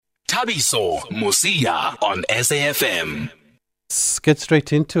Thabiso Mosia on SAFM. Let's get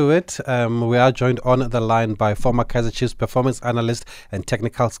straight into it. We are joined on the line by former Kaizer Chiefs performance analyst and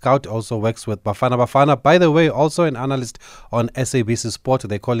technical scout. Also works with Bafana Bafana. By the way, also an analyst on SABC Sport.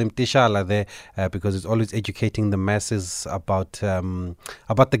 They call him Tishala there because he's always educating the masses about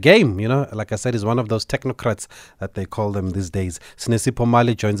the game. You know, like I said, he's one of those technocrats that they call them these days. Sinesipho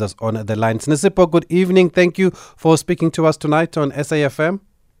Mali joins us on the line. Sinesipho, good evening. Thank you for speaking to us tonight on SAFM.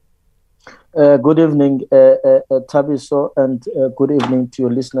 Good evening, Thabiso, and good evening to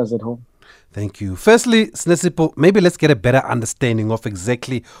your listeners at home. Thank you. Firstly, Sinesipho, maybe let's get a better understanding of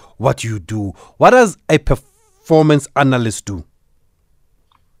exactly what you do. What does a performance analyst do?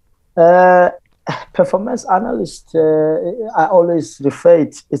 Performance analyst, I always refer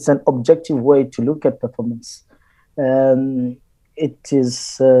it's an objective way to look at performance. It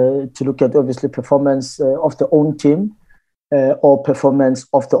is to look at, obviously, performance of the own team, or performance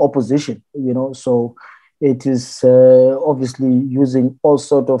of the opposition, you know. So it is obviously using all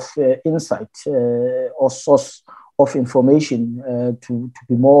sort of insight or source of information to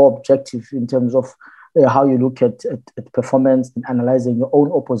be more objective in terms of how you look at performance and analyzing your own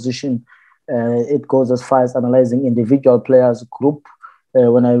opposition. It goes as far as analyzing individual players, group.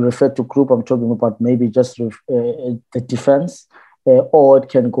 When I refer to group, I'm talking about maybe just the defense, or it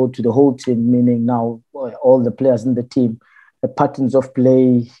can go to the whole team, meaning now all the players in the team. The patterns of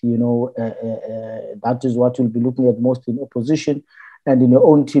play, you know, that is what you'll be looking at most in opposition. And in your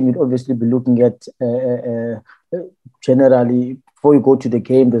own team, you'll obviously be looking at, generally, before you go to the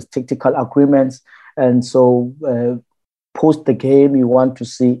game, there's tactical agreements. And so post the game, you want to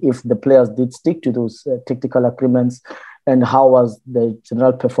see if the players did stick to those tactical agreements and how was the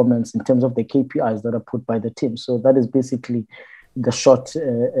general performance in terms of the KPIs that are put by the team. So that is basically the short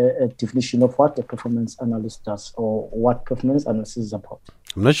definition of what a performance analyst does, or what performance analysis is about.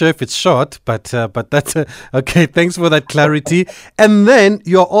 I'm not sure if it's short, but that's okay. Thanks for that clarity. And then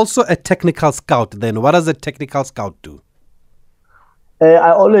you're also a technical scout. Then what does a technical scout do?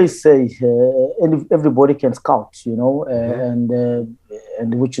 I always say everybody can scout, you know,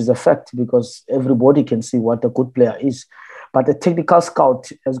 and which is a fact, because everybody can see what a good player is. But a technical scout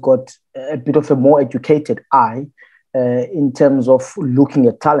has got a bit of a more educated eye in terms of looking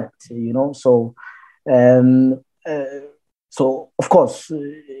at talent, you know. So, so of course,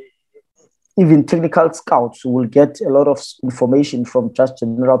 even technical scouts will get a lot of information from just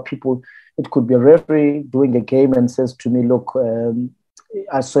general people. It could be a referee doing a game and says to me, look,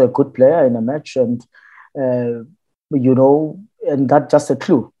 I saw a good player in a match, and, you know, and that's just a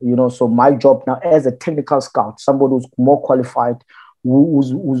clue, you know. So my job now as a technical scout, somebody who's more qualified,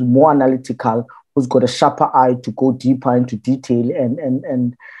 who's more analytical, who's got a sharper eye to go deeper into detail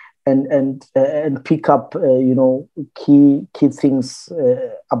and pick up, you know, key things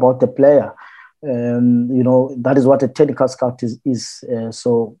about the player. You know, that is what a technical scout is.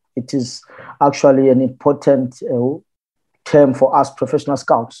 So it is actually an important term for us professional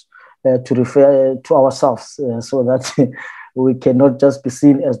scouts to refer to ourselves, so that we cannot just be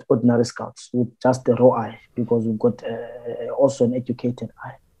seen as ordinary scouts with just the raw eye, because we've got also an educated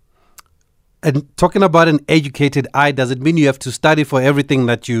eye. And talking about an educated eye, does it mean you have to study for everything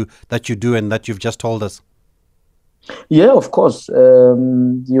that you do and that you've just told us? Yeah, of course.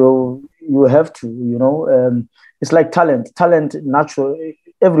 You have to, you know. It's like talent. Talent, natural.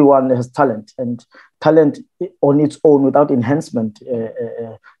 Everyone has talent, and talent on its own, without enhancement,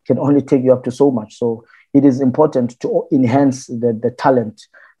 can only take you up to so much. So it is important to enhance the talent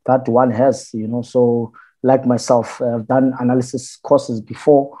that one has, you know. So like myself, I've done analysis courses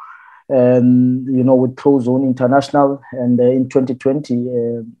before. You know, with ProZone International, and in 2020,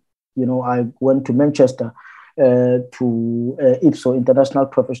 you know, I went to Manchester to IPSO, International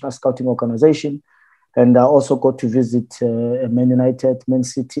Professional Scouting Organization, and I also got to visit Man United, Man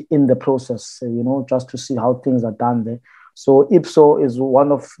City in the process, you know, just to see how things are done there. So IPSO is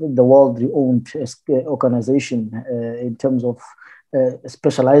one of the world-renowned organization in terms of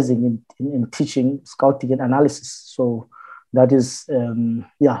specializing in teaching scouting and analysis. So that is,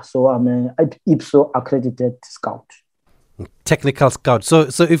 so I'm an IPSO accredited scout. Technical scout. So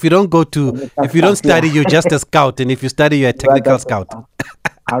if you don't go to, if you don't study, you're just a scout. And if you study, you're a technical scout.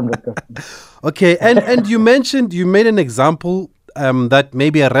 100%. Okay. And you made an example that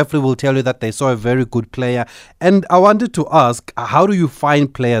maybe a referee will tell you that they saw a very good player. And I wanted to ask, how do you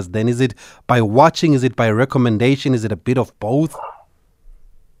find players then? Is it by watching? Is it by recommendation? Is it a bit of both?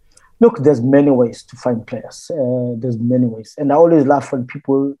 Look, there's many ways to find players. There's many ways. And I always laugh when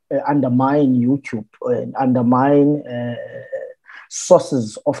people undermine YouTube and undermine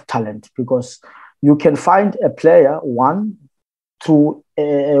sources of talent, because you can find a player, one, through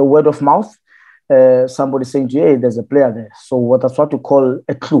word of mouth. Somebody saying to you, hey, there's a player there. So that's what we call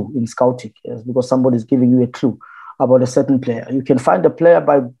a clue in scouting, yes, because somebody's giving you a clue about a certain player. You can find a player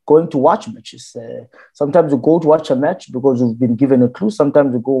by going to watch matches. Sometimes you go to watch a match because you've been given a clue.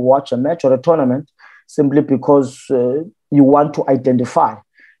 Sometimes you go watch a match or a tournament simply because you want to identify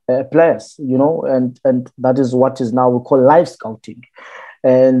players, and that is what is now we call live scouting.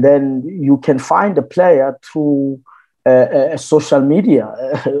 And then you can find a player through social media.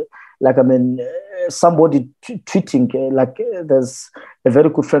 Somebody tweeting, there's a very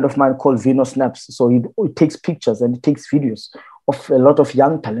good friend of mine called Vino Snaps. So he takes pictures and he takes videos of a lot of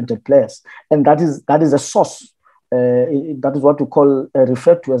young, talented players. And that is a source. That is what we call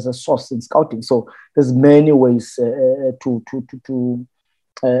referred to as a source in scouting. So there's many ways to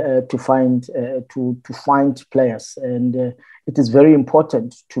find players. And it is very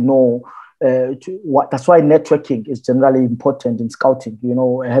important to know that's why networking is generally important in scouting,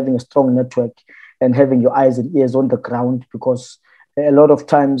 having a strong network and having your eyes and ears on the ground, because a lot of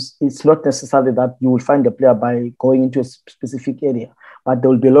times it's not necessarily that you will find a player by going into a specific area, but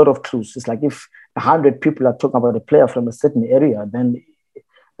there will be a lot of clues. It's like if 100 people are talking about a player from a certain area, then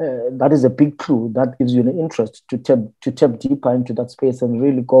that is a big clue that gives you an interest to tap deeper into that space and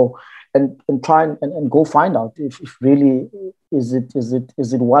really go and try and go find out if really is it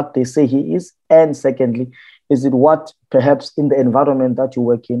what they say he is, and secondly, is it what perhaps in the environment that you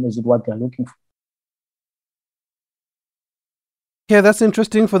work in, is it what they're looking for? Yeah, that's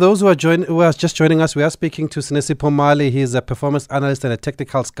interesting. For those who are just joining us, we are speaking to Sinesipho Mali. He's a performance analyst and a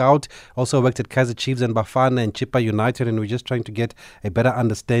technical scout. Also worked at Kaizer Chiefs and Bafana and Chippa United, and we're just trying to get a better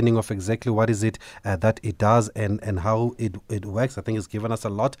understanding of exactly what is it that it does and how it works. I think it's given us a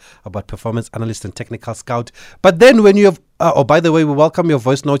lot about performance analyst and technical scout. But then when you have by the way, we welcome your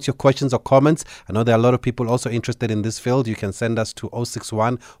voice notes, your questions or comments. I know there are a lot of people also interested in this field. You can send us to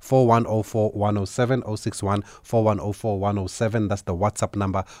 061 4104 107, 061 4104 107. That's the WhatsApp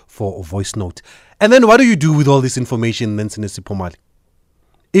number for a voice note. And then what do you do with all this information, then, Sinesipho Mali?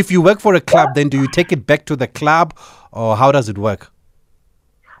 If you work for a club, then do you take it back to the club, or how does it work?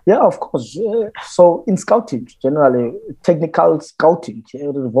 Yeah, of course. So in scouting, generally, technical scouting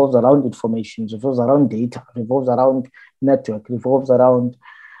revolves around information, revolves around data, revolves around network, revolves around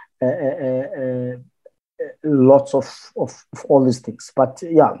lots of all these things. But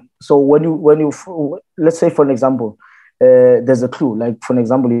yeah, so when you let's say, for an example, there's a clue. Like, for an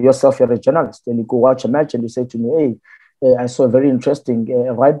example, yourself, you're a journalist, and you go watch a match and you say to me, hey, I saw a very interesting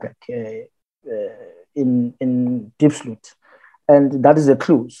right back in Diepsloot. And that is a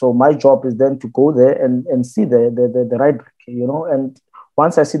clue. So my job is then to go there and see the right back, and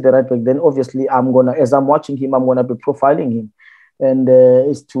once I see the right back, then obviously as I'm watching him, I'm gonna be profiling him, and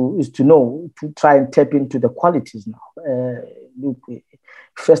is to know, to try and tap into the qualities now.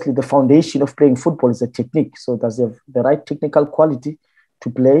 Firstly, the foundation of playing football is a technique. So does he have the right technical quality to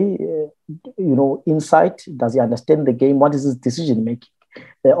play? Insight. Does he understand the game? What is his decision making?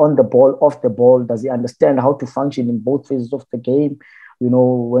 On the ball, off the ball, does he understand how to function in both phases of the game?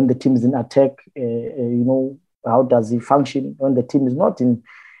 When the team is in attack, how does he function when the team is not in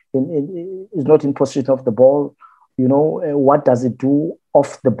possession of the ball? What does it do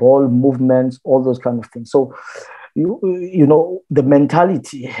off the ball, movements, all those kind of things. So the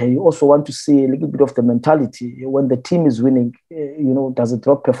mentality, you also want to see a little bit of the mentality when the team is winning. Does it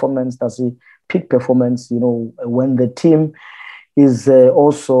drop performance? Does it peak performance? When the team is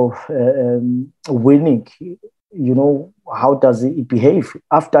also winning, how does he behave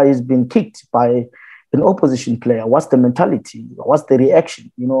after he's been kicked by an opposition player? What's the mentality? What's the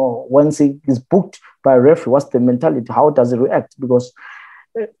reaction? Once he is booked by a referee, what's the mentality? How does he react? Because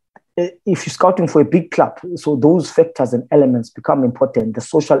if you're scouting for a big club, so those factors and elements become important. The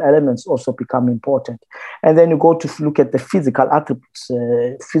social elements also become important. And then you go to look at the physical attributes,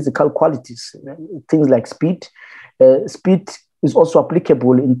 physical qualities, things like speed. Speed is also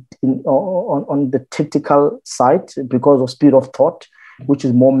applicable on the tactical side because of speed of thought, which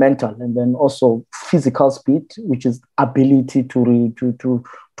is more mental, and then also physical speed, which is ability to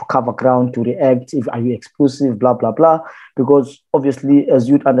cover ground, to react. Are you explosive? Blah blah blah. Because obviously, as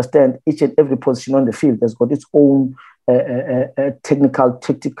you'd understand, each and every position on the field has got its own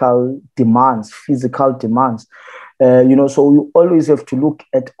tactical demands, physical demands. So you always have to look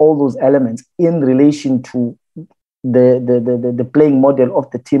at all those elements in relation to the playing model of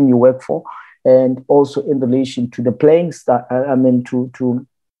the team you work for, and also in relation to the playing style.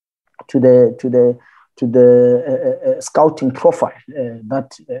 To the scouting profile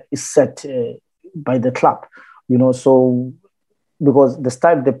that is set by the club. So because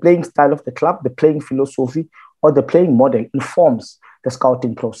the playing style of the club, the playing philosophy, or the playing model informs the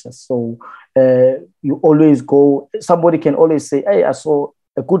scouting process. So you always go, somebody can always say, hey, I saw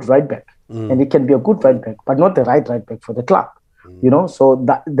a good right back. And it can be a good right back, but not the right back for the club. So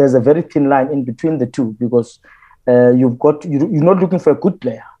that there's a very thin line in between the two, because you're not looking for a good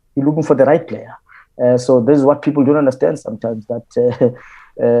player, you're looking for the right player. So this is what people don't understand sometimes, that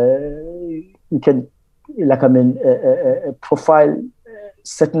you can, profile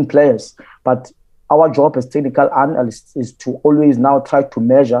certain players, but our job as technical analysts is to always now try to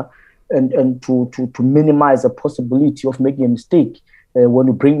measure and to minimize the possibility of making a mistake when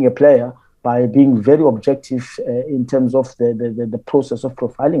you bring a player, by being very objective in terms of the process of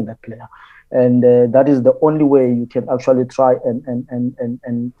profiling that player. And that is the only way you can actually try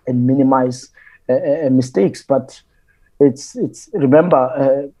and minimize mistakes. But it's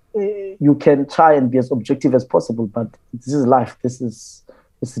remember, you can try and be as objective as possible, but this is life. This is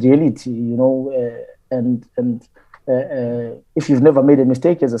reality, and if you've never made a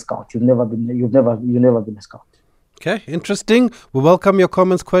mistake as a scout, you've never been a scout. Okay, interesting. We welcome your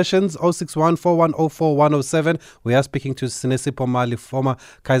comments, questions, 061-4104-107. We are speaking to Sinesipho Mali, former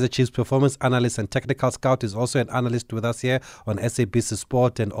Kaizer Chiefs performance analyst and technical scout. Is also an analyst with us here on SABC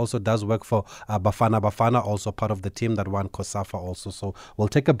Sport, and also does work for Bafana, also part of the team that won COSAFA also. So we'll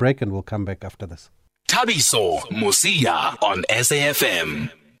take a break and we'll come back after this. Thabiso Mosia on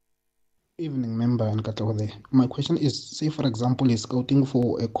SAFM. Evening, member and Katawale. My question is, say for example, you're scouting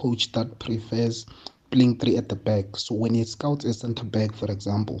for a coach that prefers playing three at the back. So when he scouts a centre back, for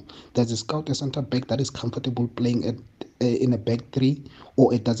example, does he scout a centre back that is comfortable playing in a back three,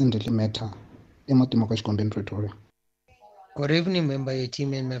 or it doesn't really matter? Pretoria. Good evening, member, your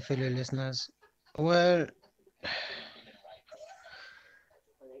team, and my fellow listeners. Well,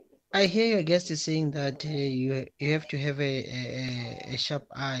 I hear your guest is saying that you have to have a sharp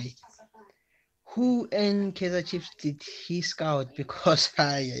eye. Who in Kaizer Chiefs did he scout? Because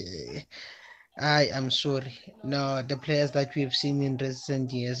I am sorry. No, the players that we've seen in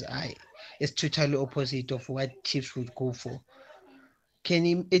recent years, it's totally opposite of what Chiefs would go for. Can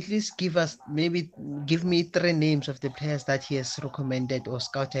you at least give me 3 names of the players that he has recommended or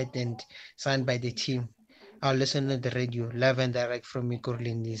scouted and signed by the team? I'll listen on the radio, live and direct from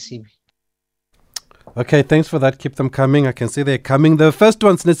Mikurlin, DCB. Okay, thanks for that. Keep them coming. I can see they're coming. The first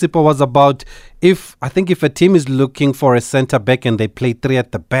one, Sinesipho, was about if a team is looking for a centre back and they play 3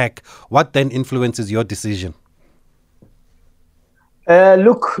 at the back, what then influences your decision?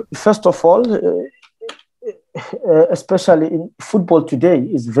 Look, first of all, especially in football today,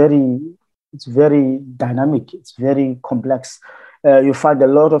 it's very dynamic. It's very complex. You find a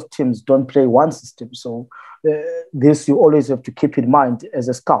lot of teams don't play one system. So this you always have to keep in mind as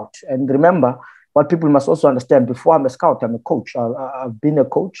a scout. And remember, what people must also understand, before I'm a scout, I'm a coach. I've been a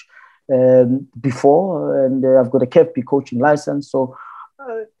coach before, and I've got a KFB coaching license. So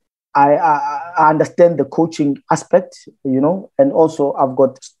I understand the coaching aspect, and also I've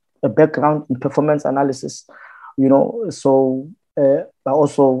got a background in performance analysis, so I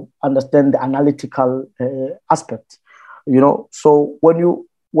also understand the analytical aspect, So when you're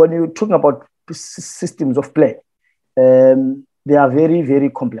talking about systems of play, they are very, very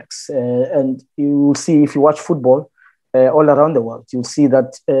complex. And you will see, if you watch football all around the world, you'll see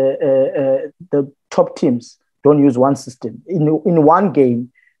that the top teams don't use one system. In one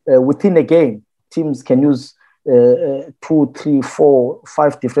game, within a game, teams can use 2, 3, 4,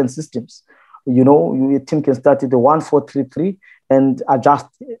 5 different systems. Your team can start at the 1-4-3-3 and adjust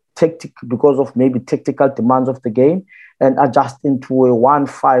because of maybe tactical demands of the game, and adjust into a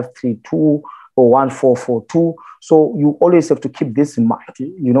 1-5-3-2 or 1-4-4-2. So you always have to keep this in mind,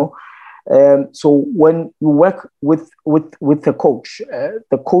 So when you work with a coach,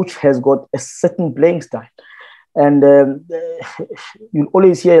 the coach has got a certain playing style. And you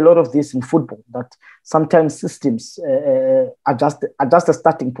always hear a lot of this in football, that sometimes systems adjust the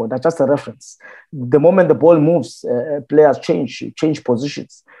starting point, adjust the reference. The moment the ball moves, players change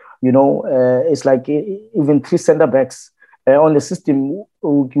positions. It's like even 3 centre backs on the system.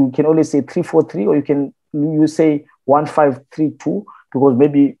 You can only say 3-4-3, or you say 1-5-3-2, because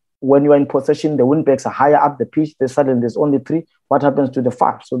maybe when you are in possession, the wing backs are higher up the pitch. Suddenly there's only 3. What happens to the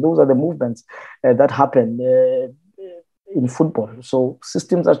 5? So those are the movements that happen in football. So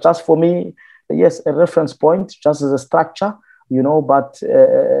systems are just, for me, yes, a reference point, just as a structure, but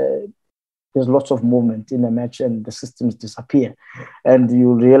there's lots of movement in a match and the systems disappear. And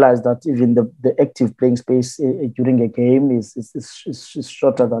you realize that even the active playing space during a game is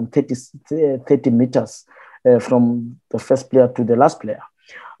shorter than 30 meters from the first player to the last player.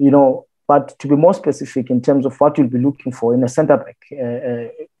 But to be more specific in terms of what you'll be looking for in a centre back,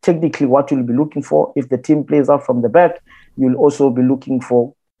 technically what you'll be looking for, if the team plays out from the back, You'll also be looking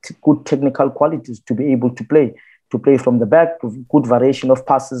for good technical qualities to be able to play from the back, good variation of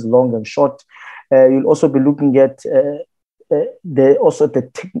passes, long and short. You'll also be looking at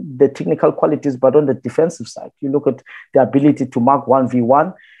the technical qualities, but on the defensive side, you look at the ability to mark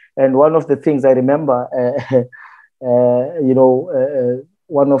 1v1. And one of the things I remember,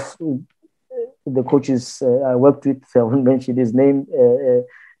 one of the coaches I worked with, I won't mention his name,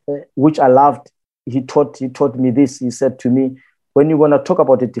 which I loved. He taught me this. He said to me, when you're going to talk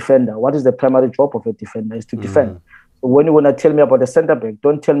about a defender, what is the primary job of a defender? Is to defend. So when you want to tell me about a centre back,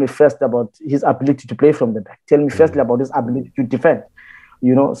 don't tell me first about his ability to play from the back. Tell me firstly about his ability to defend.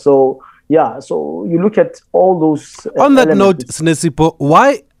 So you look at all those. On that note, Sinesipho,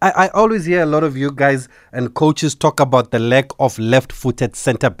 why I always hear a lot of you guys and coaches talk about the lack of left-footed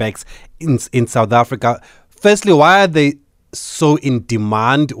centre backs in South Africa. Firstly, why are they so in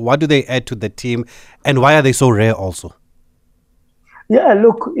demand? What do they add to the team, and why are they so rare also? Yeah,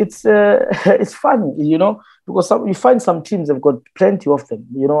 look, it's funny, because you find some teams have got plenty of them.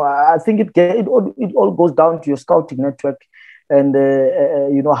 I think it all goes down to your scouting network, and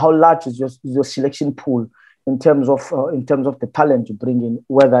how large is your selection pool in terms of the talent you bring in,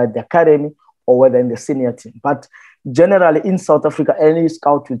 whether at the academy or whether in the senior team. But generally in South Africa, any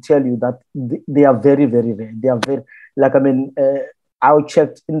scout will tell you that they are very, very rare. They are very I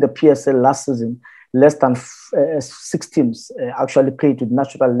checked in the PSL last season. Less than 6 teams actually played with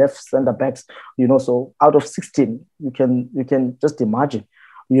natural left centre backs. So out of 16, you can just imagine.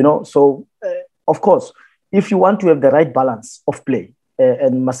 So of course, if you want to have the right balance of play,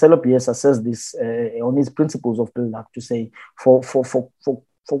 and Marcelo Bielsa says this on his principles of build-up, to say for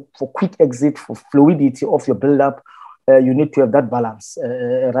quick exit, for fluidity of your build-up, you need to have that balance,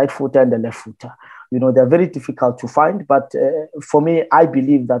 right footer and the left footer. They're very difficult to find, but for me, I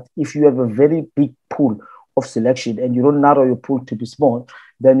believe that if you have a very big pool of selection and you don't narrow your pool to be small,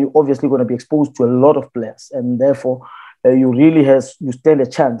 then you're obviously going to be exposed to a lot of players, and therefore you stand a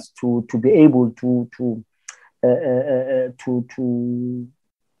chance to be able to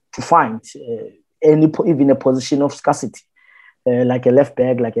find even a position of scarcity, like a left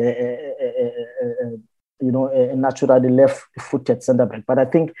back, like a naturally left-footed centre back. But I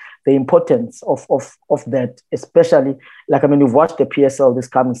think the importance of that, especially you've watched the PSL this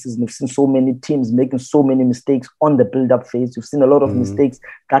coming season, you've seen so many teams making so many mistakes on the build-up phase. You've seen a lot of mistakes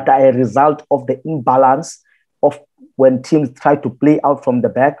that are a result of the imbalance of when teams try to play out from the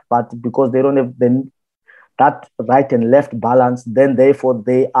back, but because they don't have that right and left balance, then therefore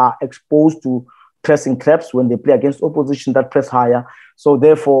they are exposed to pressing traps when they play against opposition that press higher. So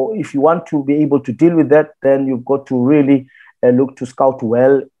therefore, if you want to be able to deal with that, then you've got to really look to scout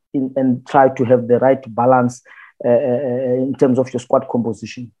well and try to have the right balance in terms of your squad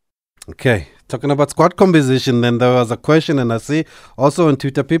composition. Okay, talking about squad composition, then there was a question, and I see also on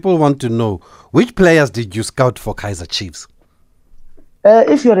Twitter, people want to know, which players did you scout for Kaizer Chiefs?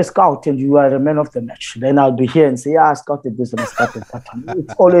 If you're a scout and you are a man of the match, then I'll be here and say, I scouted this and I scouted that one.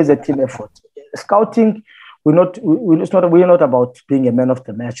 It's always a team effort. Scouting, we're not about being a man of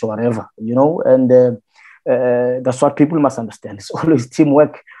the match or whatever, and that's what people must understand. It's always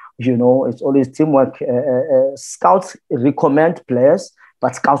teamwork, it's always teamwork. Scouts recommend players,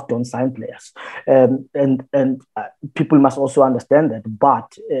 but scouts don't sign players. And people must also understand that.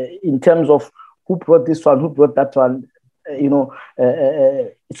 But in terms of who brought this one, who brought that one,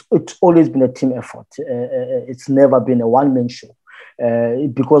 it's always been a team effort. It's never been a one-man show.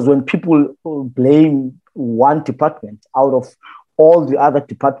 Because when people blame one department out of all the other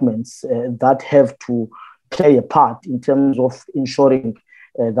departments that have to play a part in terms of ensuring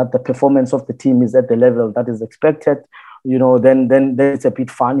that the performance of the team is at the level that is expected, then it's a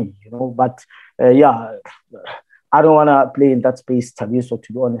bit funny, But I don't want to play in that space, Thabiso,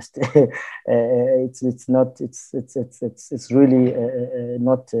 to be honest. It's really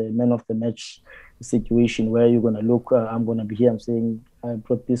not a man of the match situation where you're going to look, I'm going to be here, I'm saying, I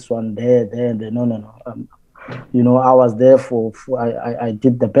brought this one there. No. I was there I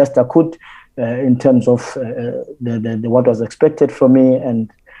did the best I could in terms of the what was expected from me,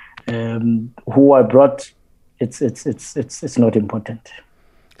 and who I brought, it's not important.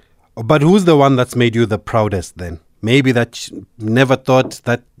 But who's the one that's made you the proudest then? Maybe that you never thought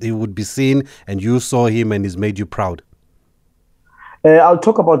that he would be seen and you saw him and he's made you proud. I'll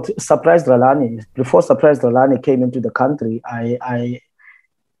talk about Surprise Dlalane. Before Surprise Dlalane came into the country, I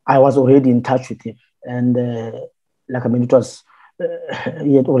was already in touch with him. And it was,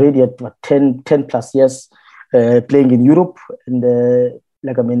 he had already had 10 plus years playing in Europe. And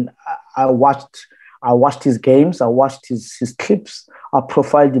I watched his games, I watched his clips, I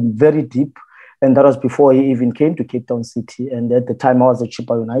profiled him very deep. And that was before he even came to Cape Town City. And at the time, I was at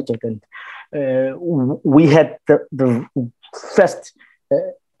Chippa United. And we had the first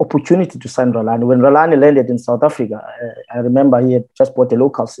opportunity to sign Ralani. When Ralani landed in South Africa, I remember he had just bought a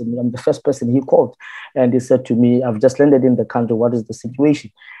local SIM. I'm the first person he called. And he said to me, I've just landed in the country. What is the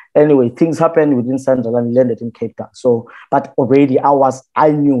situation? Anyway, things happened. We didn't sign Ralani, landed in Cape Town. So, but already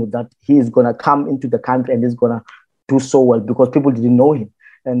I knew that he is going to come into the country and he's going to do so well because people didn't know him.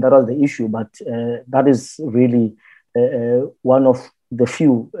 And that was the issue. But that is really one of the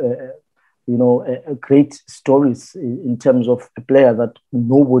few great stories in terms of a player that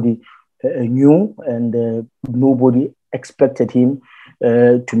nobody knew and nobody expected him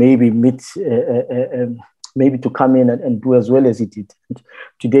to maybe maybe to come in and do as well as he did. And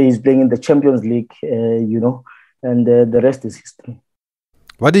today he's playing in the Champions League, and the rest is history.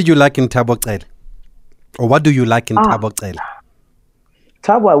 What did you like in Thabo Cele? Or what do you like in Thabo Cele?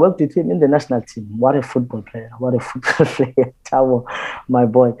 Thabo, I worked with him in the national team. What a football player. What a football player. Thabo, my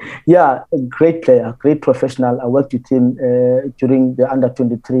boy. Yeah, a great player, great professional. I worked with him during the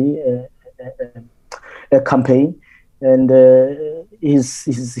under-23 campaign. And he is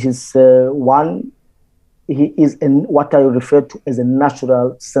what I refer to as a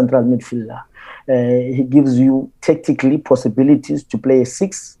natural central midfielder. He gives you tactically possibilities to play a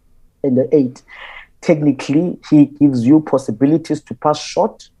 6 and an 8. Technically, he gives you possibilities to pass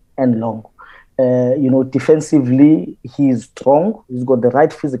short and long. Defensively, he is strong. He's got the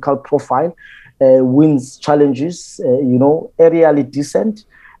right physical profile, wins challenges, aerially decent.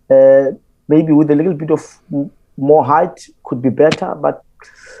 Maybe with a little bit of more height could be better, but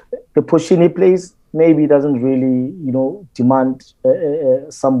the position he plays maybe doesn't really, demand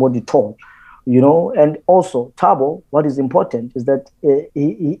somebody tall. And also Thabo, what is important is that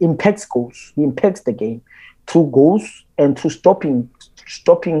he impacts goals. He impacts the game through goals and through stopping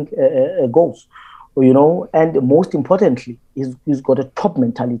goals. And most importantly, he's got a top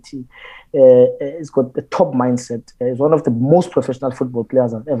mentality. He's got the top mindset. He's one of the most professional football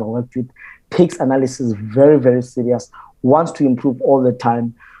players I've ever worked with. Takes analysis very, very serious. Wants to improve all the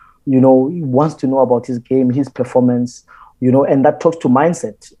time. He wants to know about his game, his performance. And that talks to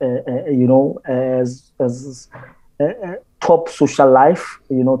mindset, as top social life,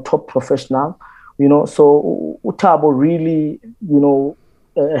 top professional, So Thabo really,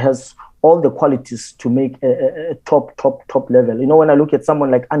 has all the qualities to make a top level. When I look at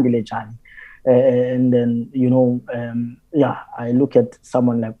someone like Andile Jani, and then, I look at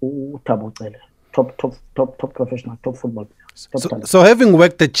someone like Thabo Cele, top professional, top football player. So having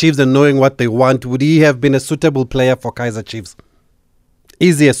worked at Chiefs and knowing what they want, would he have been a suitable player for Kaizer Chiefs?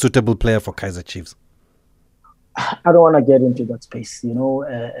 Is he a suitable player for Kaizer Chiefs? I don't want to get into that space,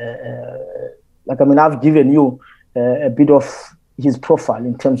 I've given you a bit of his profile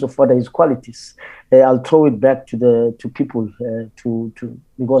in terms of what are his qualities. I'll throw it back to people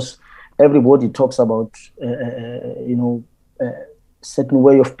because everybody talks about certain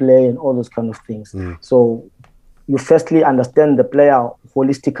way of play and all those kind of things. So you firstly understand the player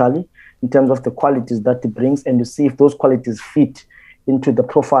holistically in terms of the qualities that he brings, and you see if those qualities fit into the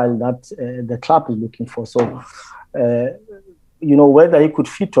profile that the club is looking for. So, whether he could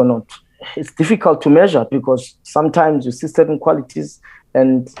fit or not, it's difficult to measure because sometimes you see certain qualities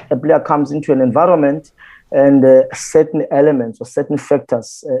and a player comes into an environment and certain elements or certain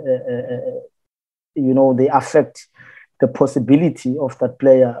factors, they affect the possibility of that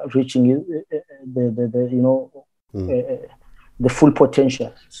player reaching the full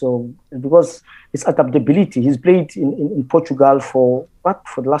potential. So because it's adaptability, he's played in Portugal for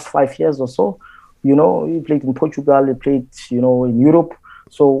the last 5 years or so. He played in Portugal, he played, in Europe.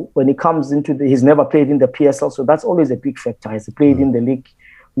 So when he comes he's never played in the PSL. So that's always a big factor. Has he played in the league?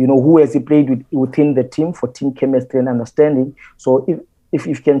 Who has he played within the team for team chemistry and understanding? So if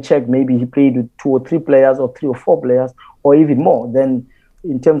you can check, maybe he played with 2 or 3 players or 3 or 4 players or even more, then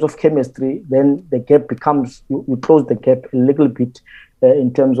in terms of chemistry, then the gap becomes, you close the gap a little bit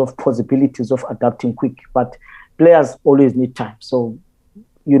in terms of possibilities of adapting quick. But players always need time. So,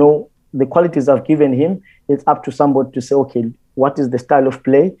 the qualities I've given him, it's up to somebody to say, okay, what is the style of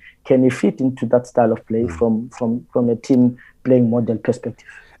play? Can he fit into that style of play from a team playing model perspective?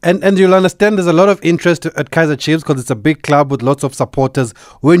 And you'll understand there's a lot of interest at Kaizer Chiefs because it's a big club with lots of supporters.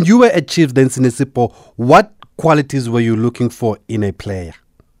 When you were at Chiefs, then Sinesipho, what qualities were you looking for in a player?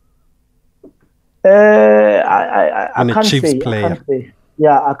 I can't Chiefs say. player. I can't say.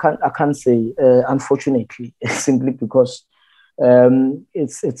 Yeah, I can't say. Unfortunately, simply because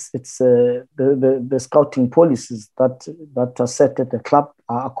it's the scouting policies that are set at the club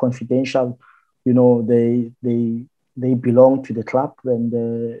are confidential. They they belong to the club, and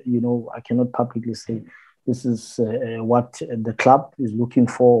I cannot publicly say this is what the club is looking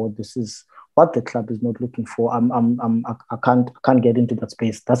for, or this is what the club is not looking for. I can't get into that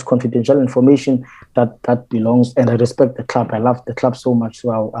space. That's confidential information that belongs, and I respect the club. I love the club so much,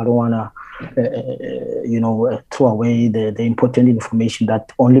 so I don't want to, throw away the important information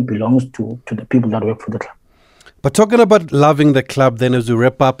that only belongs to the people that work for the club. But talking about loving the club, then as we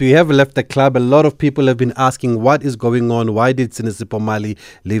wrap up, you have left the club. A lot of people have been asking what is going on. Why did Sinesipho Mali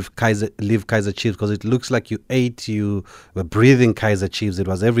leave Kaizer Chiefs? Because it looks like you were breathing Kaizer Chiefs. It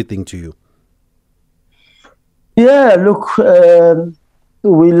was everything to you. Yeah, look,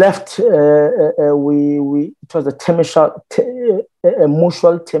 we left. It was a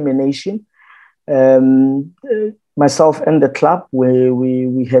mutual termination. Myself and the club,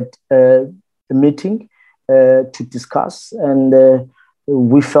 we had a meeting to discuss, and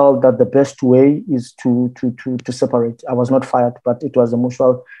we felt that the best way is to separate. I was not fired, but it was a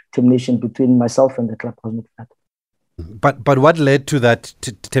mutual termination between myself and the club. I was not fired. But what led to that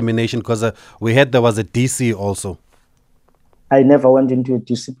termination? Because we heard there was a DC also. I never went into a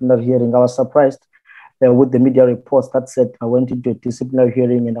disciplinary hearing. I was surprised with the media reports that said I went into a disciplinary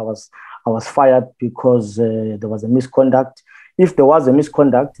hearing and I was fired because there was a misconduct. If there was a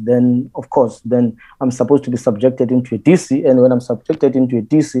misconduct, then of course, then I'm supposed to be subjected into a DC. And when I'm subjected into a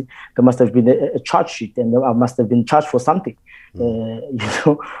DC, there must have been a charge sheet, and I must have been charged for something.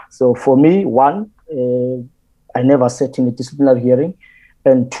 So for me, one, I never sat in a disciplinary hearing,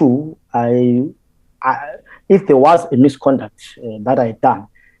 and two, if there was a misconduct that I done,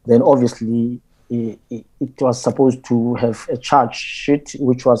 then obviously it was supposed to have a charge sheet,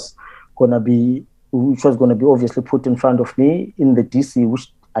 which was going to be obviously put in front of me in the DC,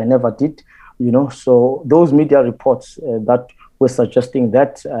 which I never did, So those media reports that were suggesting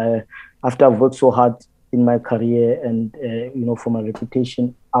that after I've worked so hard in my career and, for my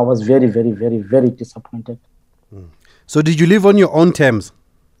reputation, I was very, very, very, very disappointed. So did you live on your own terms?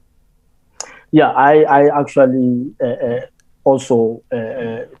 Yeah, I actually also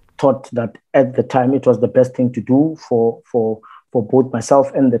thought that at the time it was the best thing to do for both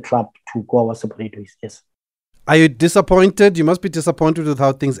myself and the club to go our separate ways. Yes. Are you disappointed? You must be disappointed with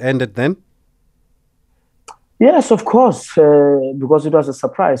how things ended then. Yes, of course, because it was a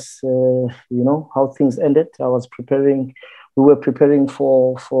surprise. How things ended. We were preparing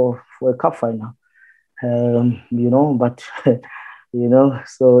for a cup final. But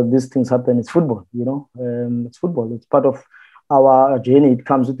so these things happen. It's football. It's football. It's part of our journey. It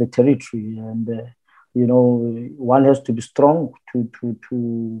comes with the territory, and one has to be strong to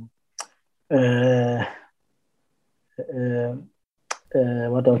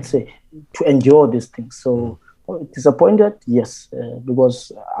what I would say, to endure these things. So disappointed, yes,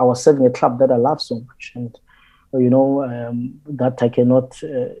 because I was serving a club that I love so much, and that I cannot.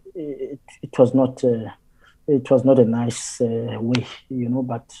 It was not a nice way,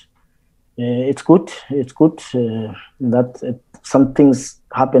 but it's good. It's good that some things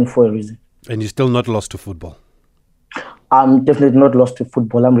happen for a reason. And you're still not lost to football? I'm definitely not lost to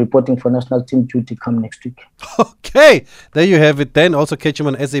football. I'm reporting for national team duty come next week. Okay, there you have it then. Also catch him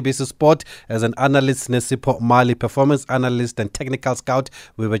on SABC Sport as an analyst, Sinesipho Mali, performance analyst and technical scout.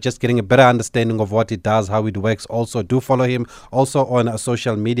 We were just getting a better understanding of what he does, how it works. Also, do follow him also on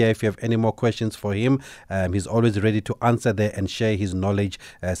social media if you have any more questions for him. He's always ready to answer there and share his knowledge,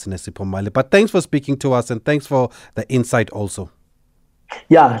 Sinesipho Mali. But thanks for speaking to us and thanks for the insight also.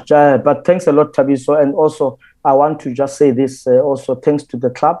 Yeah, but thanks a lot, Thabiso. And also, I want to just say this, also thanks to the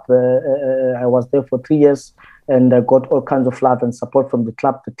club. I was there for 3 years and I got all kinds of love and support from the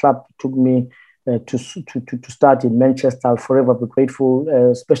club. The club took me to start in Manchester. I'll forever be grateful,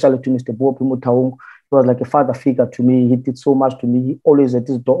 especially to Mr. Bophi Motaung. He was like a father figure to me. He did so much to me. He always had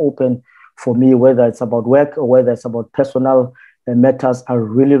his door open for me, whether it's about work or whether it's about personal matters. I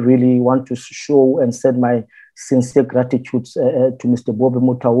really, really want to show and send my sincere gratitude to Mr. Bophi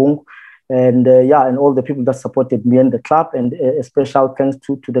Motaung. And and all the people that supported me and the club, and a special thanks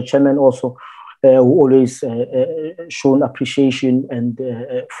to the chairman also, who always shown appreciation and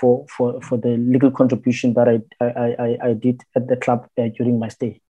for the legal contribution that I did at the club during my stay.